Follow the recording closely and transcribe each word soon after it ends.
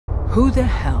Who the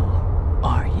hell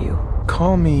are you?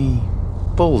 Call me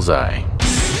Bullseye.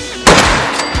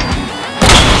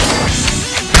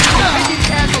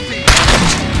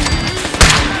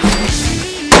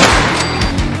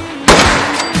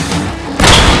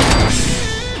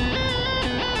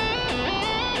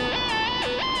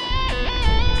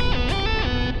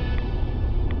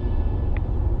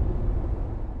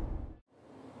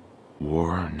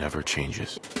 War never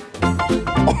changes.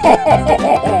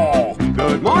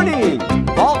 Good morning!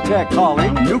 Vault-Tec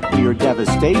calling. Nuclear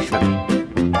devastation.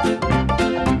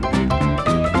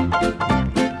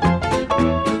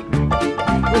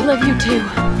 We love you too.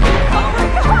 Oh my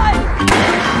God!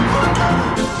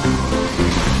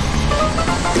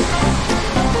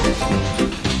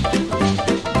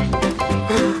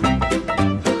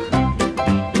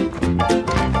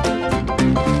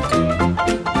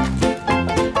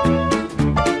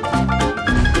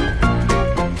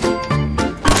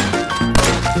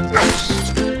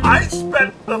 I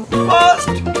spent the first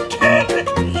 10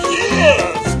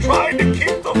 years trying to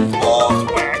keep the floors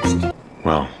waxed.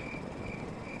 Well,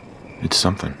 it's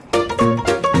something.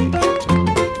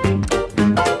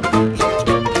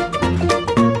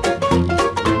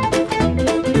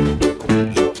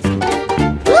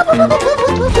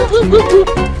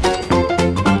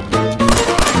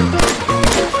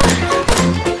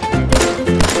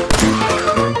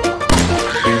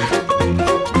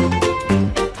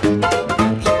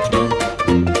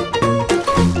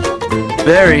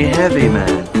 Very heavy,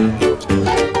 man.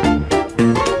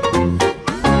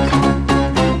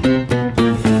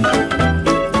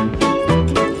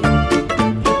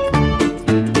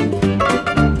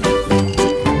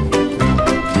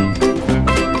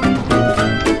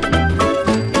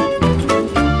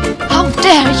 How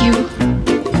dare you!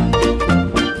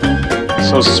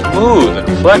 So smooth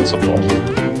and flexible.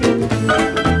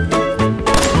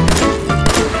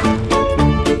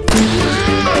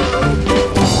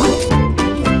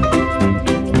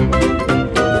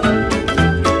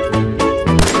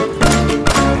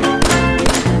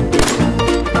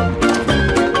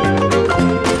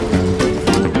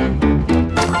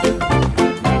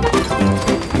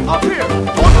 Up here, on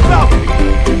the balcony.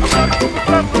 I'm not going to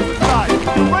prep from the side.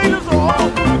 The raiders are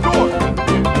almost through the door.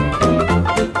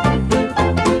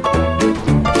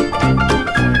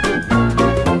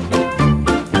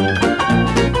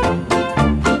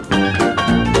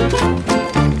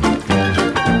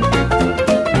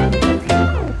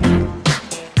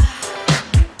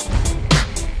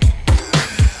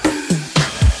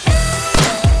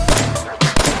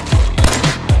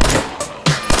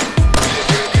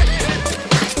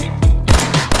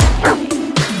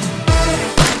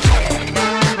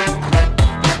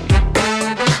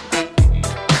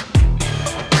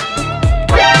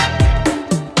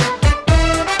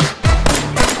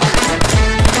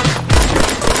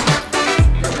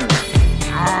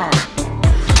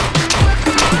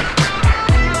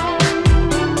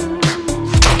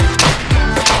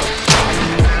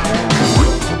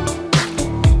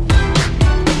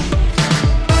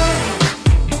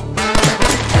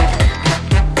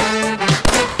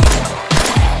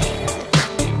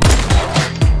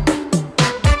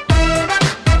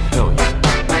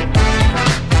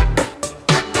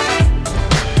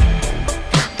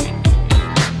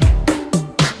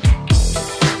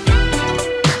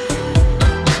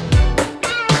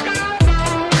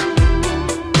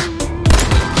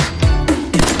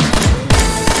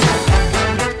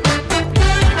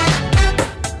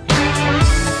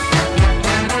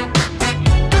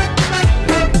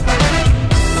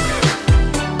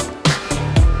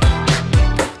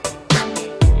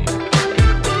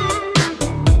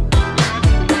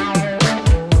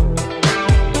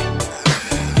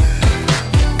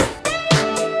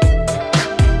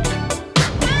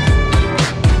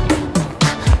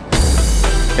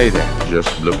 Hey there,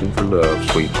 just looking for love,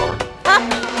 sweetheart.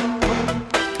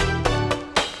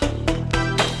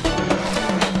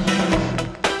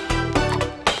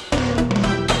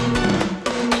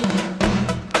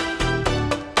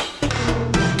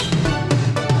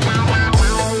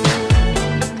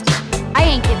 I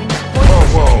ain't giving you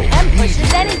poison and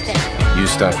pushes anything. You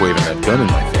stop waving that gun in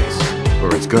my face,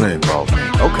 or it's gonna involve me.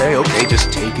 Okay,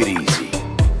 just take it easy.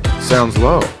 Sounds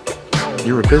low.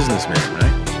 You're a businessman,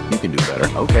 right? You can do better.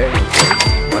 Okay.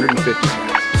 150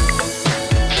 cats.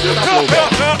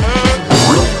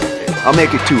 I'll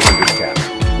make it 200 cats.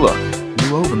 Look,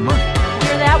 you owe them money.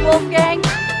 Hear that, Wolfgang?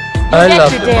 I Get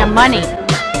love your the damn money.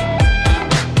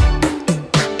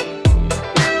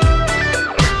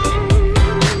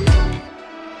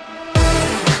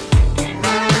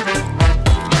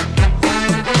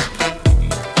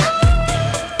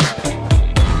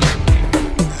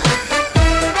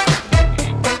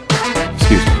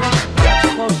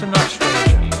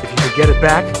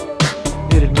 back.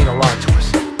 It'd mean a lot to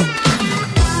us.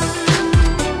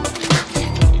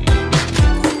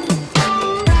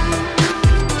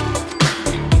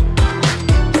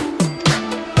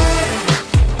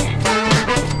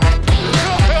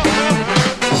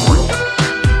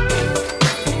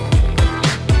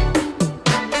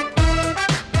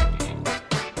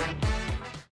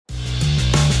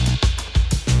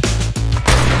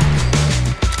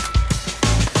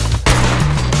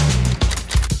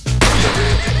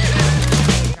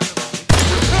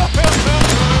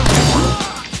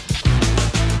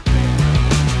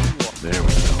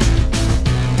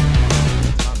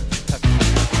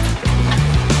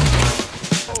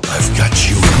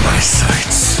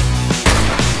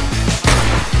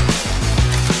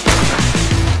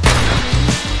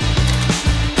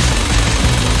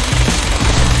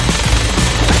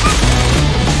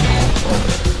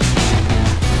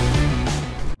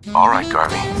 All right,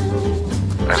 Garvey.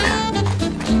 I'm in.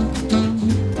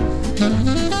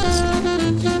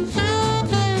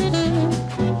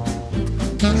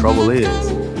 Trouble is,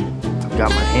 I've got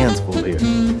my hands full here. Do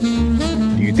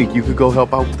you think you could go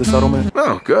help out with the settlement?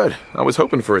 Oh, good. I was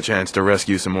hoping for a chance to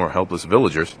rescue some more helpless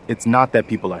villagers. It's not that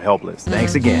people are helpless.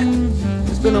 Thanks again.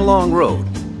 It's been a long road.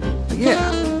 But yeah,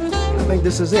 I think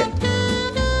this is it.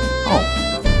 Home.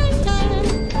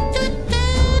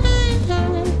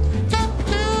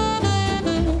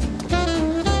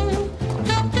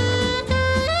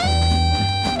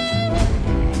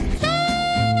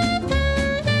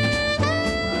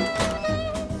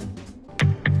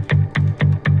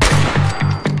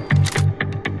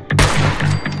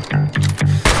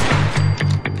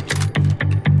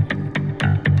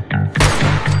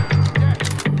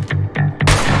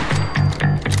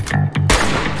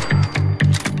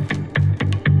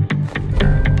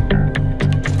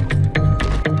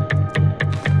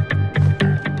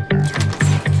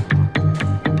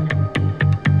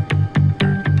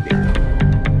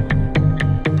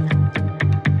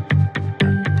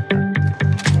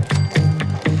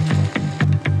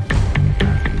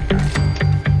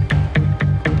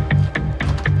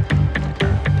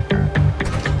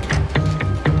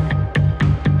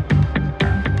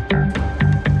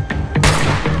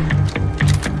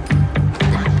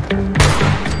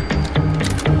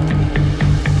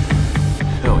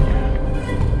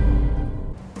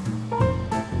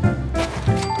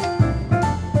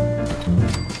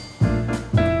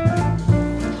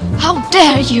 How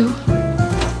dare you!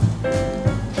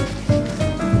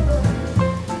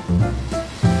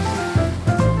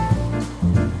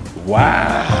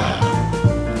 Wow.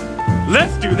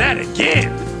 Let's do that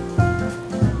again.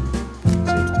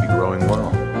 Seems to be growing well.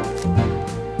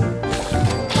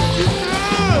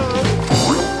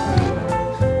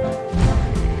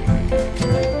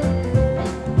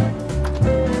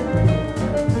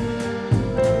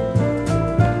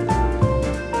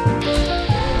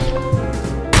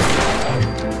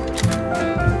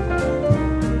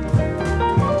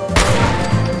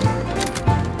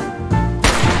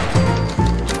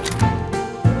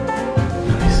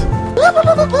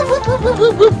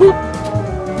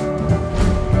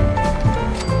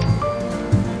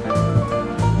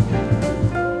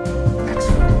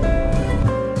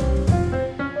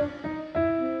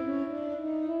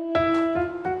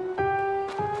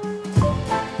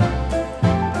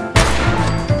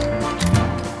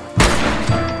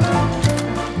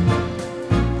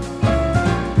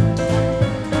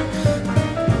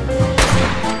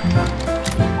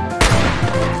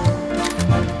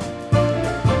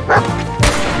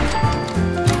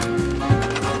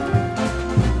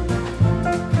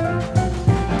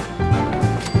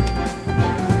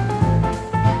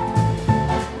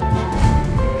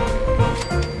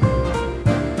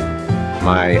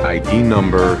 My ID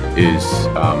number is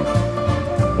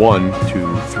 1,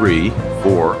 2, 3,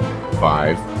 4,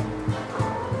 5,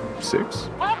 6.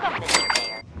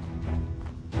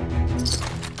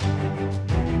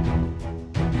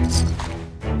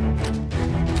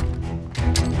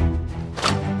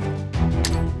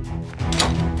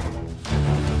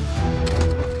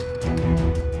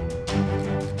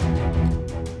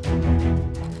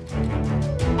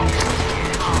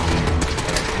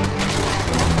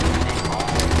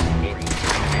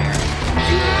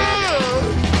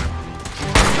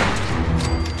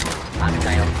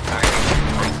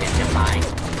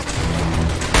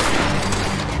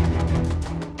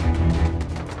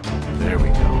 There we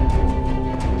go.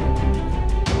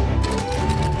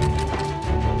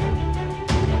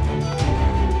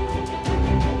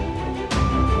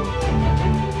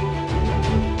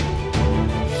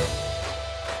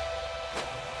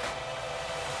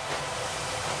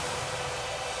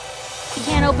 You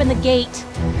can't open the gate.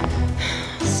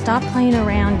 stop playing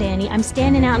around, Danny. I'm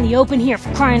standing out in the open here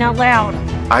for crying out loud.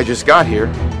 I just got here,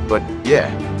 but yeah.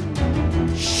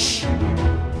 Shh.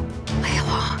 Play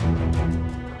along.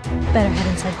 Better head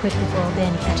inside quick before old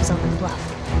Danny catches up with Bluff.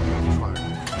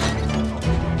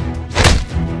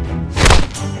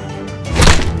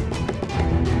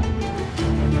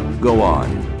 Go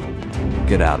on.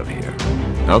 Get out of here.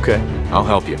 Okay, I'll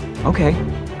help you. Okay,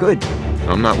 good.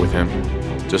 I'm not with him.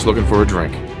 Just looking for a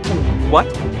drink. What?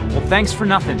 Well, thanks for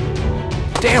nothing.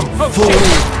 Damn fool!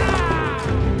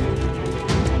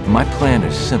 My plan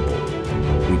is simple.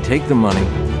 We take the money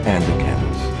and the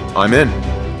chemist. I'm in.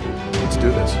 Let's do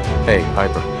this. Hey,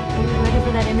 Piper. Are you ready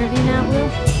for that interview now, Blue?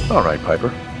 All right,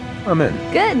 Piper. I'm in.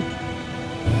 Good.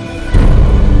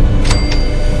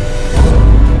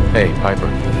 Hey, Piper.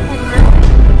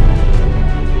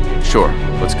 Sure,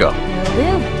 let's go.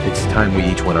 Will do. It's time we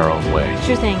each went our own way.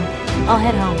 Sure thing. I'll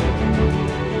head home.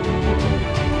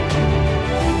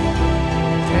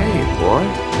 Hey, boy.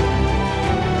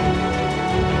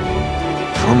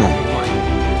 Come on, boy.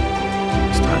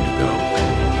 It's time to go.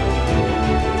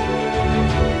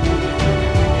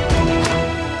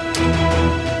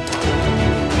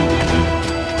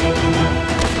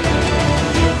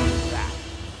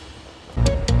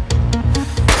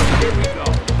 Here we go.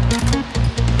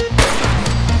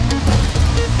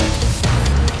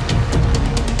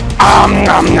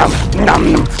 Nom nom nom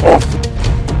nom.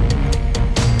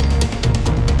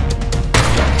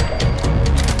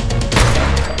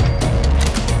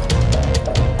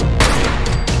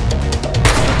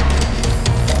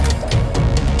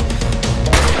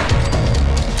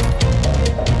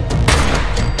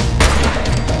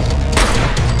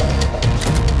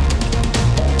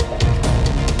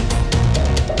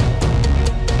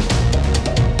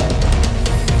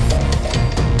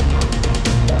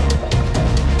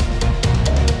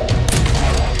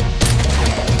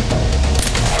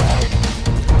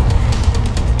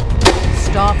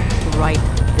 Stop right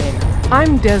there.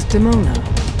 I'm Desdemona,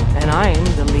 and I am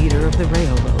the leader of the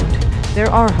railroad.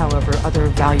 There are, however, other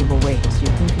valuable ways you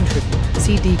can contribute.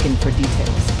 See Deacon for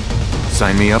details.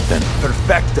 Sign me up then.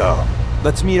 Perfecto.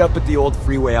 Let's meet up at the old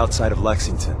freeway outside of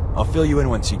Lexington. I'll fill you in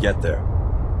once you get there.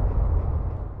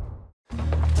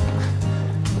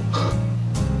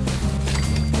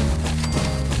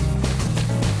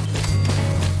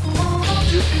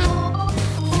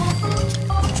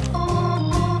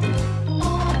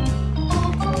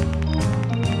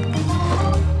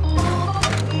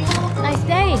 Nice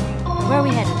day. Where are we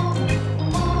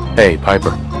headed? Hey,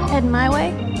 Piper. Heading my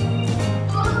way?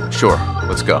 Sure,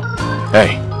 let's go.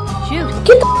 Hey, Shoot.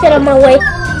 Get the shit out of my way.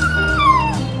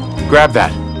 grab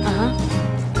that. Uh-huh.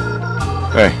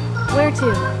 Hey, Where to?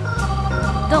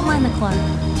 Don't mind the clutter.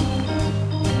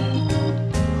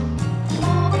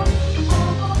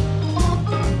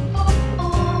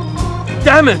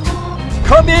 Damn it!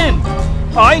 Come in!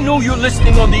 I know you're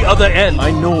listening on the other end.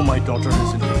 I know my daughter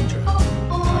is in danger.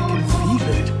 I can feel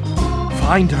it.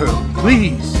 Find her,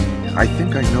 please. I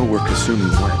think I know where Kasumi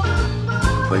went.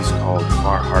 A place called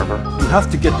Far Harbor. You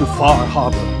have to get to Far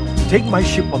Harbor. Take my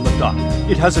ship on the dock.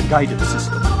 It has a guidance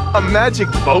system. A magic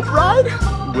boat ride?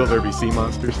 Will there be sea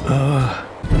monsters?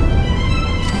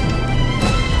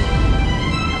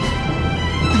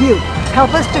 You,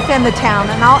 help us defend the town,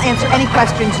 and I'll answer any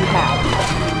questions you have.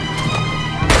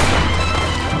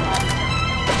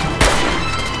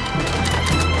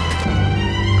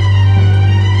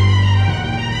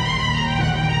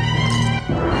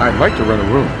 I'd like to rent a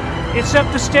room. It's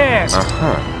up the stairs.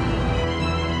 Uh-huh.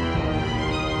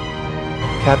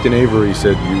 Captain Avery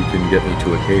said you can get me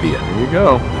to Acadia. Here you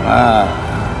go.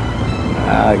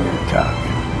 Now you're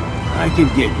talking. I can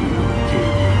get you to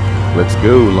Acadia. Let's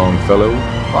go, Longfellow.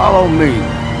 Follow me.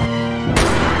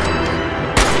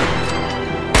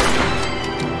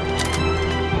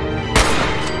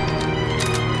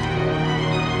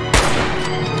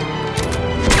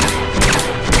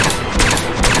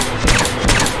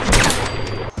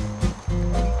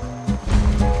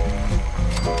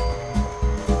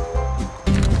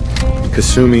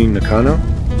 Kasumi Nakano?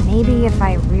 Maybe if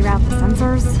I reroute the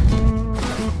sensors?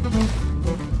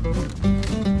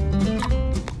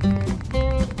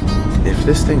 If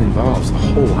this thing involves the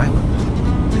whole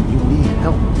island, then you need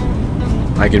help.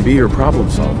 I can be your problem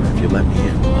solver if you let me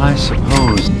in. I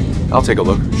suppose. I'll take a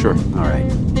look, sure. All right.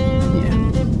 Yeah.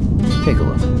 Take a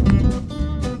look.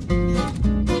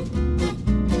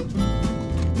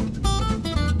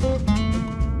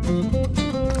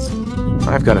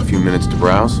 I've got a few minutes to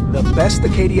browse. The best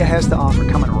Acadia has to offer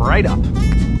coming right up.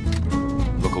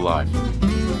 Look alive.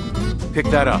 Pick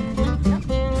that up.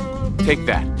 Take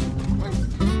that.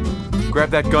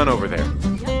 Grab that gun over there.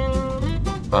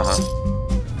 Uh-huh.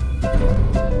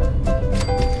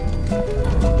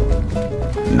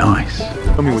 Nice.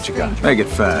 Tell me what you got. Make it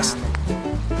fast.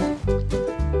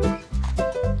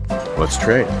 Let's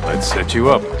trade. Let's set you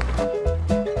up.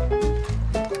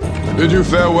 Bid you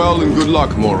farewell and good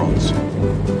luck, morons.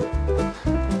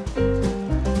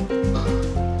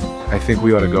 I think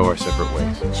we ought to go our separate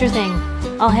ways. Sure thing.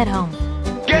 I'll head home.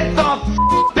 Get the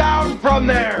f down from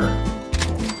there!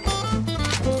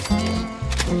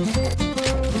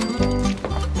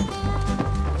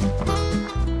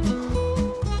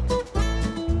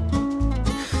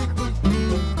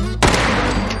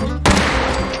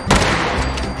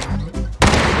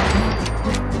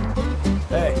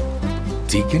 Hey.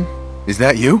 Deacon? Is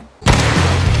that you?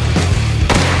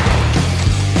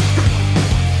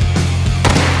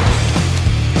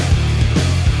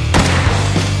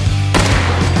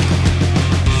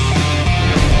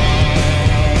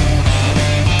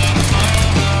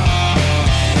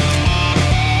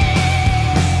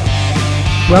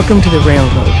 Welcome to the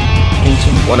railroad,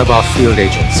 Agent. One of our field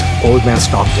agents, Old Man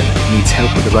Stockton, needs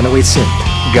help with the runaway synth.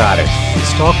 Got it.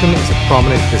 Stockton is a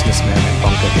prominent businessman in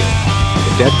Bunker Hill.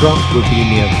 The dead drop will be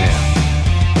near there.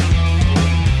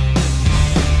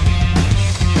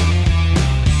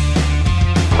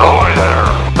 Ahoy there!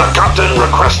 The captain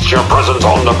requests your presence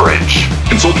on the bridge.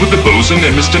 Consult with the bosun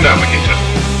and Mr. Navigator.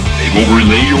 They will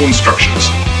relay your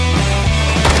instructions.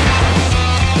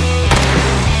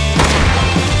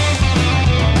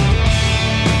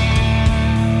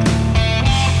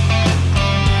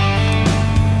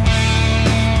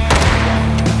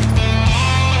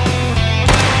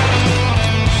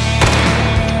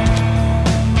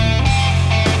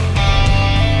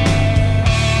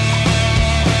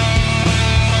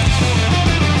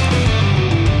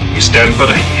 Stand but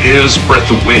a hair's breadth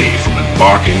away from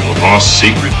embarking on our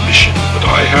sacred mission, but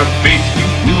I have faith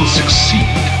you will succeed.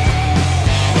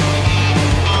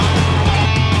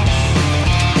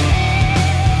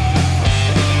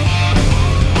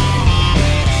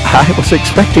 I was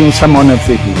expecting someone of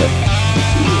the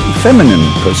feminine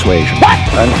persuasion. What?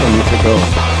 Time for me to go.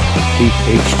 Keep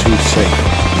H2 safe.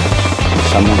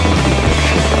 Someone will be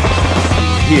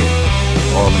Here.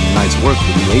 All in the night's work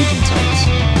for the agents, I guess.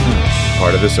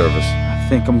 Part of the service. I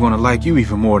think I'm gonna like you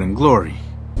even more than Glory.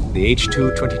 The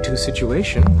H-222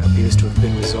 situation appears to have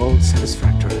been resolved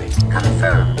satisfactorily.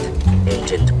 Confirmed.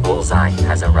 Agent Bullseye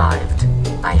has arrived.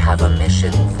 I have a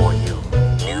mission for you.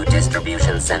 New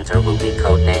distribution center will be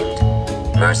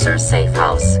codenamed Mercer Safe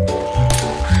House.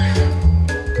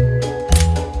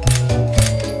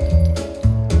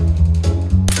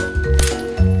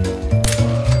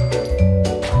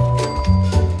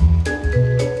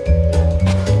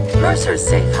 Mercer's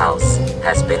Safe House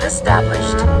has been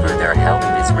established. Further help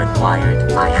is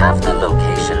required. I have the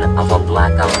location of a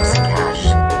Black Ops cache.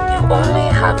 You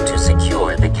only have to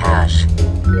secure the cache.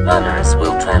 Runners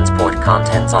will transport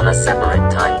contents on a separate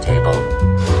timetable.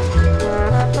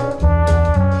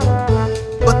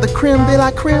 But the creme de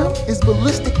la creme is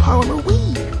ballistic polymer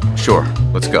weed. Sure,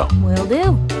 let's go. Will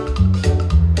do.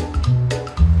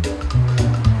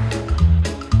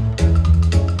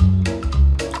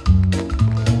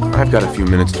 I've got a few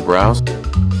minutes to browse.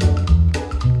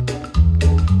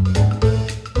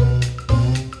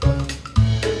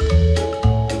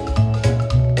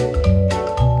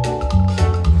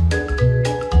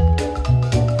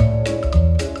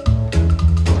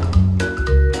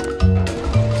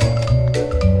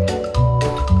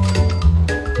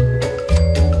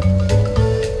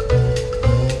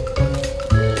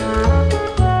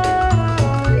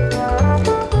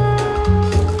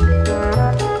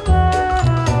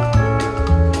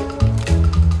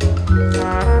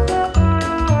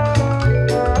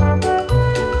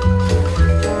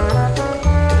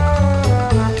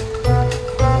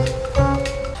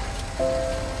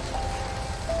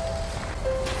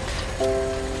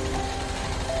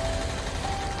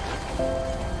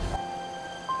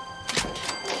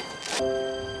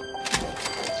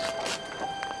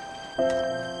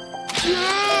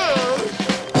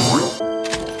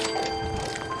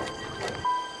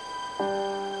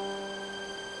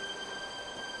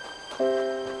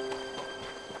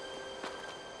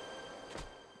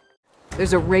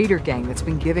 There's a raider gang that's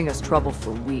been giving us trouble for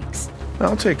weeks.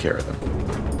 I'll take care of them.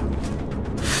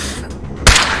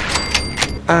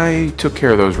 I took care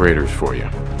of those raiders for you.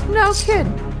 No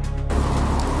kidding.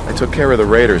 I took care of the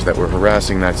raiders that were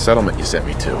harassing that settlement you sent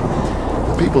me to.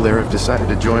 The people there have decided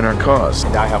to join our cause.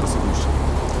 And I have a solution.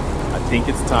 I think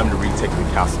it's time to retake the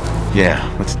castle.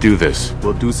 Yeah, let's do this.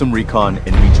 We'll do some recon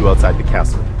and meet you outside the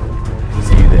castle.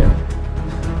 See you there.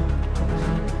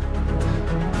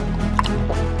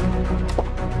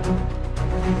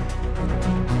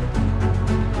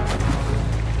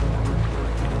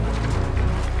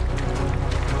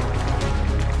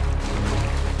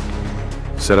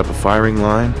 set up a firing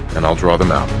line, and I'll draw them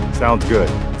out. Sounds good.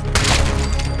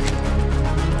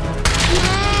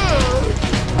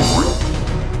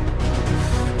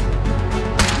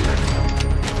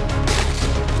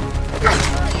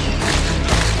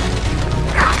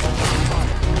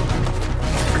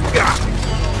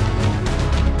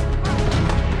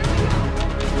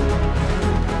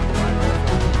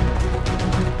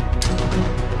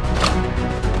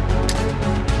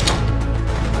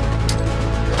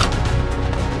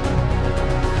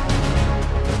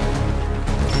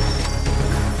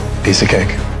 Piece of cake.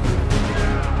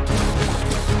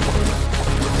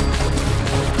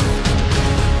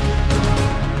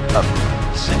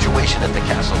 Situation at the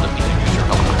castle that we can use your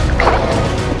help.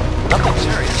 Nothing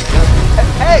serious.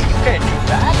 Hey, you can't do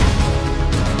that.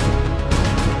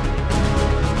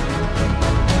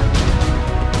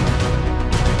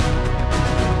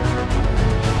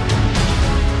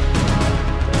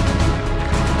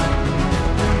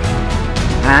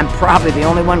 I'm probably the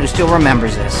only one who still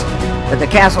remembers this. But the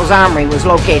castle's armory was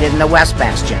located in the West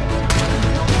Bastion.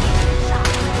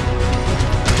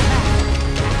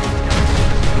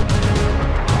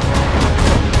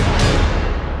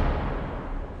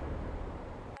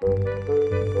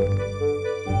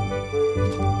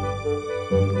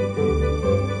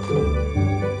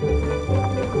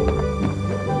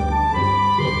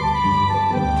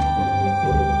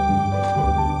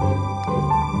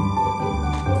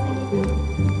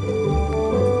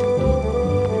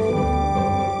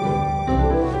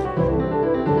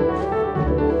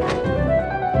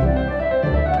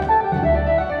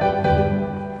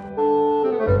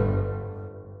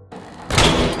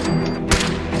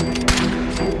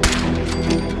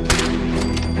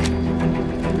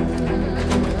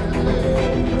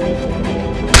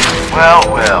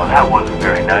 Well, that wasn't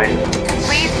very nice.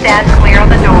 Please stand clear of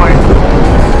the doors.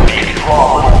 If you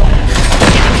all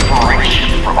inspiration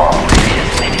from our previous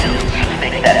victims, you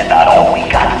think that's about all we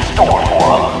got in store for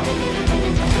them.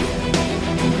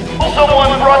 Well,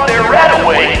 someone brought their rat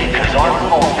away, because our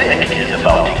little Vic is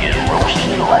about to get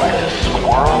roasted like a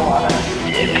squirrel on a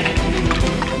stick.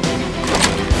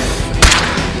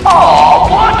 Aw,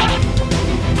 what?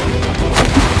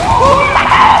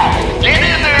 Get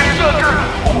in there, sucker!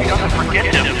 Hope he doesn't forget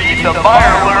to feed the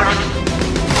fireworks.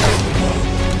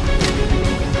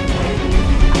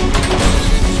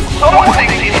 Someone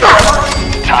thinks he's clever.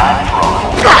 Time for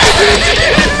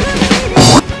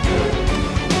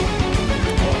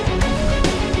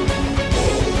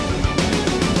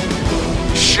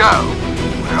a show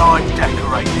where I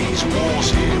decorate these walls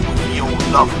here with your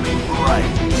lovely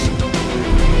brains.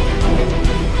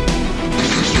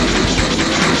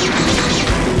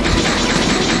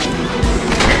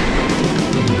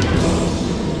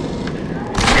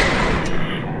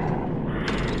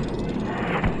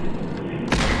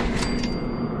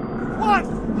 What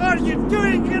are you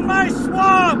doing in my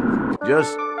swamp?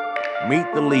 Just meet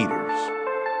the leaders.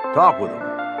 Talk with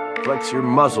them. Flex your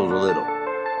muscles a little.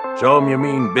 Show them you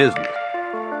mean business.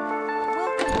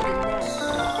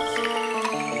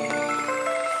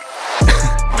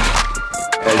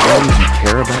 As long as you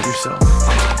care about yourself,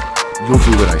 you'll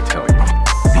do what I tell you.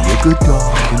 Be a good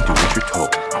dog and do what you're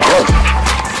told. Or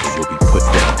you'll be put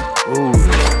down. Ooh,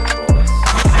 boss.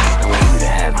 I want you to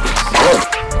have this.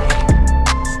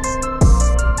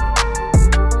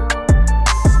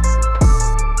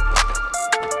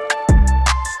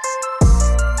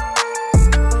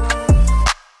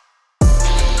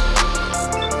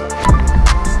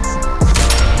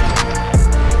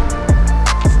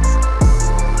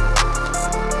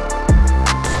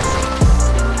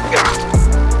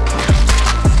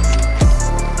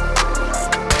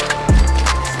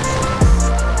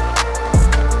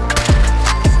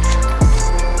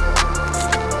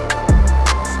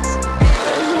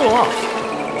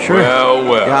 Sure.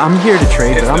 Well. Yeah, I'm here to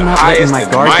trade, but I'm not letting my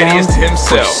guard down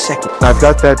for a second. I've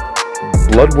got that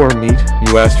bloodworm meat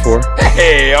you asked for.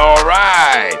 Hey,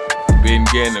 alright. Been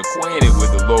getting acquainted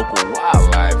with the local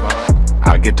wildlife, huh?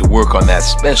 I'll get to work on that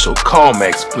special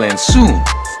Calmex plan soon.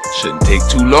 Shouldn't take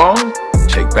too long.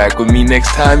 Check back with me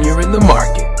next time you're in the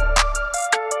market.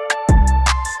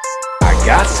 I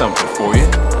got something for you.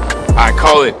 I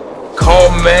call it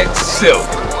Calmex Silk.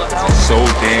 So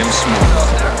damn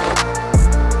smooth.